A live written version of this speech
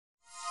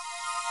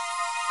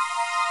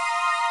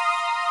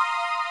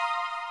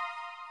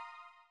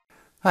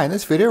Hi, in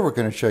this video we're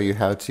going to show you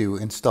how to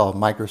install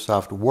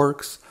Microsoft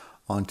Works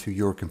onto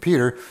your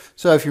computer.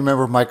 So if you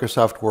remember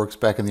Microsoft Works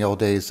back in the old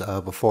days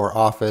before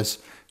Office,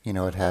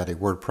 it had a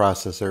word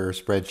processor,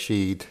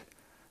 spreadsheet,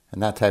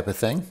 and that type of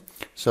thing.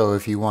 So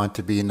if you want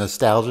to be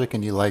nostalgic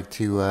and you like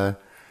to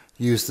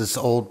use this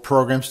old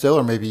program still,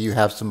 or maybe you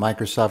have some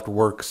Microsoft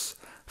Works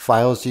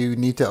files you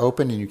need to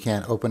open and you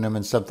can't open them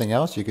in something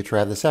else, you could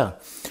try this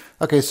out.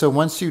 Okay, so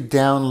once you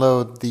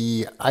download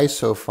the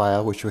ISO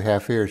file, which we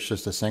have here, it's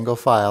just a single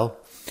file.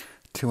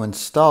 To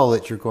install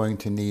it, you're going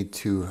to need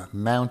to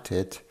mount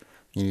it.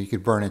 You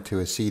could burn it to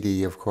a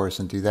CD, of course,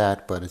 and do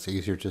that, but it's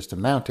easier just to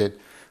mount it.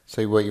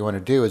 So what you want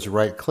to do is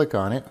right-click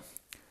on it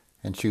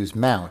and choose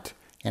Mount.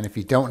 And if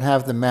you don't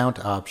have the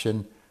Mount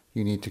option,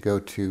 you need to go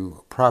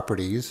to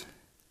Properties,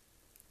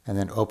 and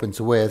then Opens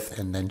With,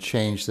 and then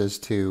change this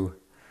to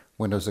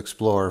Windows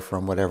Explorer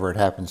from whatever it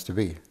happens to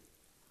be.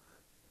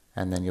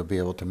 And then you'll be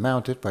able to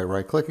mount it by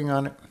right-clicking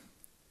on it.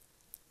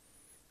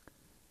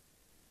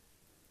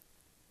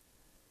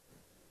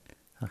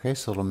 Okay,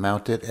 so it'll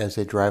mount it as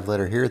a drive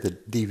letter here, the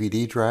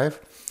DVD drive.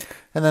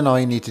 And then all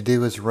you need to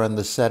do is run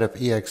the setup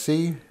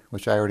exe,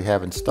 which I already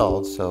have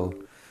installed, so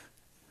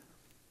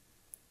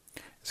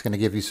it's going to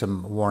give you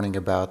some warning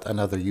about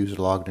another user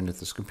logged into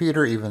this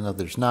computer, even though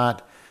there's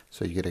not,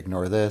 so you could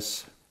ignore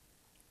this.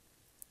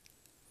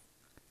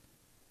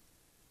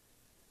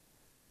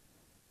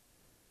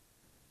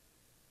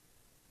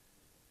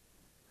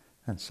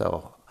 And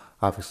so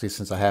obviously,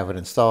 since I have it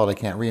installed, I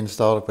can't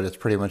reinstall it, but it's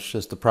pretty much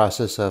just the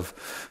process of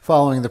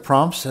following the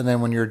prompts. And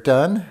then when you're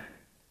done,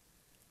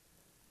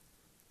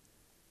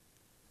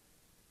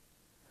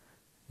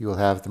 you will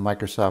have the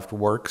Microsoft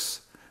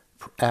Works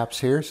apps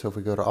here. So if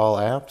we go to All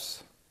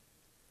Apps,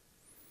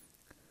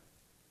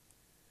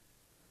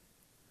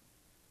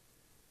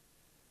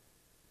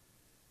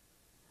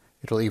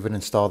 it'll even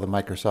install the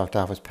Microsoft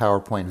Office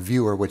PowerPoint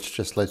Viewer, which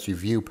just lets you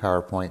view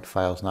PowerPoint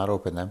files, not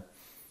open them.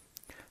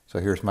 So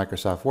here's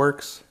Microsoft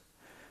Works.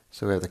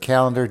 So we have the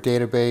calendar,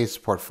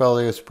 database,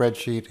 portfolio,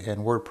 spreadsheet,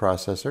 and word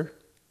processor.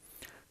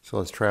 So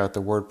let's try out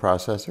the word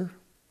processor.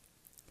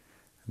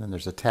 And then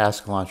there's a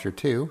task launcher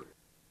too.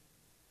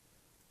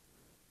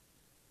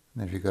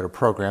 And if you go to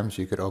programs,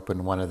 you could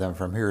open one of them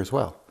from here as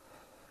well.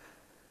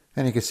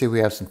 And you can see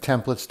we have some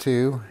templates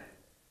too.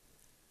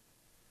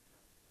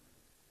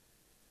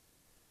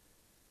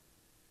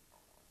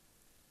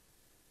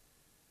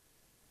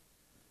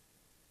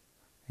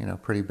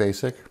 Pretty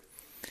basic.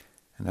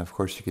 And of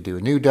course you could do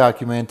a new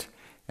document,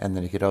 and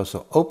then you could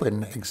also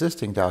open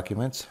existing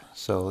documents.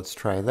 So let's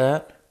try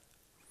that.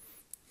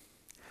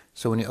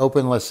 So when you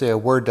open, let's say, a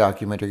Word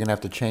document, you're going to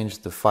have to change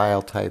the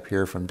file type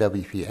here from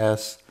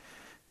WPS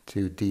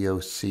to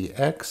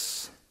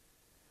DOCX.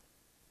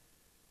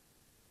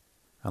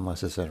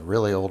 Unless it's a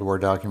really old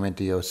Word document,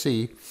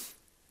 DOC.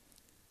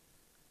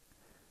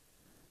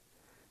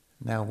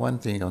 Now one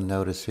thing you'll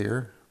notice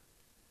here,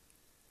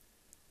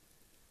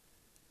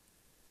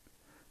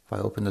 if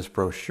I open this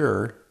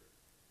brochure,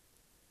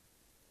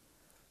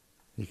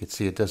 you can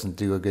see it doesn't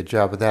do a good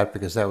job of that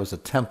because that was a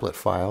template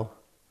file.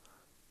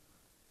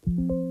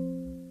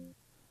 And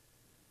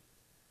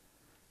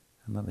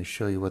let me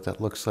show you what that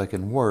looks like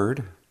in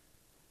Word.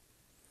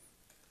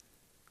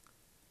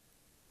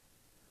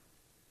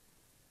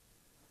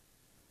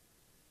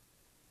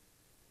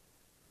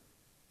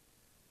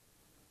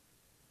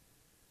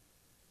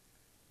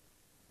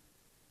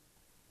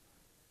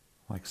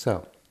 Like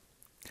so.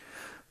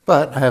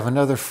 But I have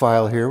another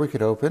file here we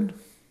could open.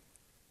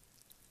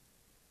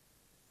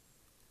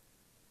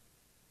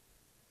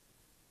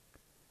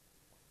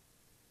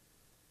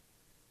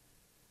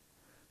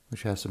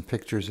 Which has some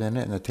pictures in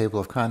it and a table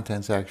of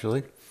contents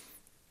actually.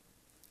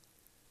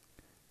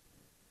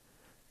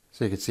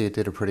 So you can see it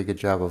did a pretty good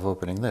job of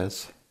opening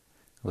this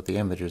with the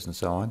images and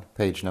so on,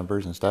 page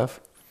numbers and stuff.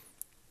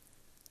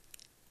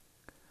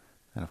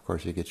 And of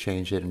course you could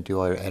change it and do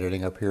all your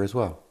editing up here as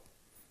well.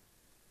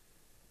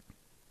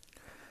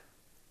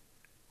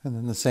 And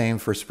then the same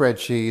for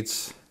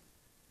spreadsheets.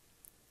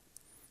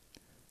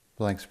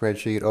 Blank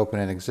spreadsheet, open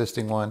an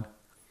existing one.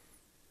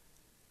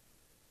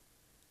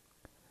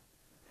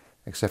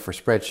 Except for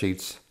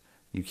spreadsheets,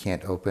 you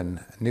can't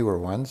open newer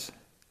ones.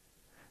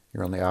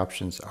 Your only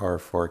options are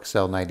for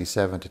Excel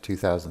 97 to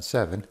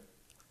 2007.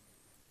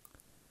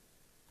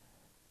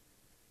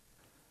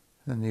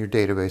 And your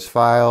database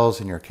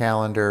files and your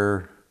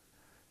calendar,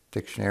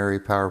 dictionary,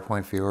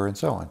 PowerPoint viewer, and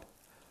so on.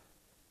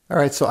 All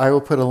right, so I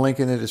will put a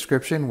link in the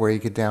description where you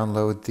could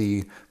download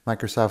the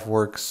Microsoft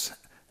Works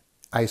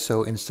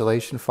ISO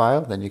installation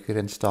file. Then you could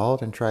install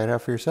it and try it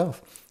out for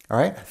yourself. All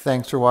right,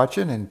 thanks for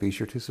watching, and be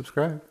sure to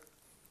subscribe.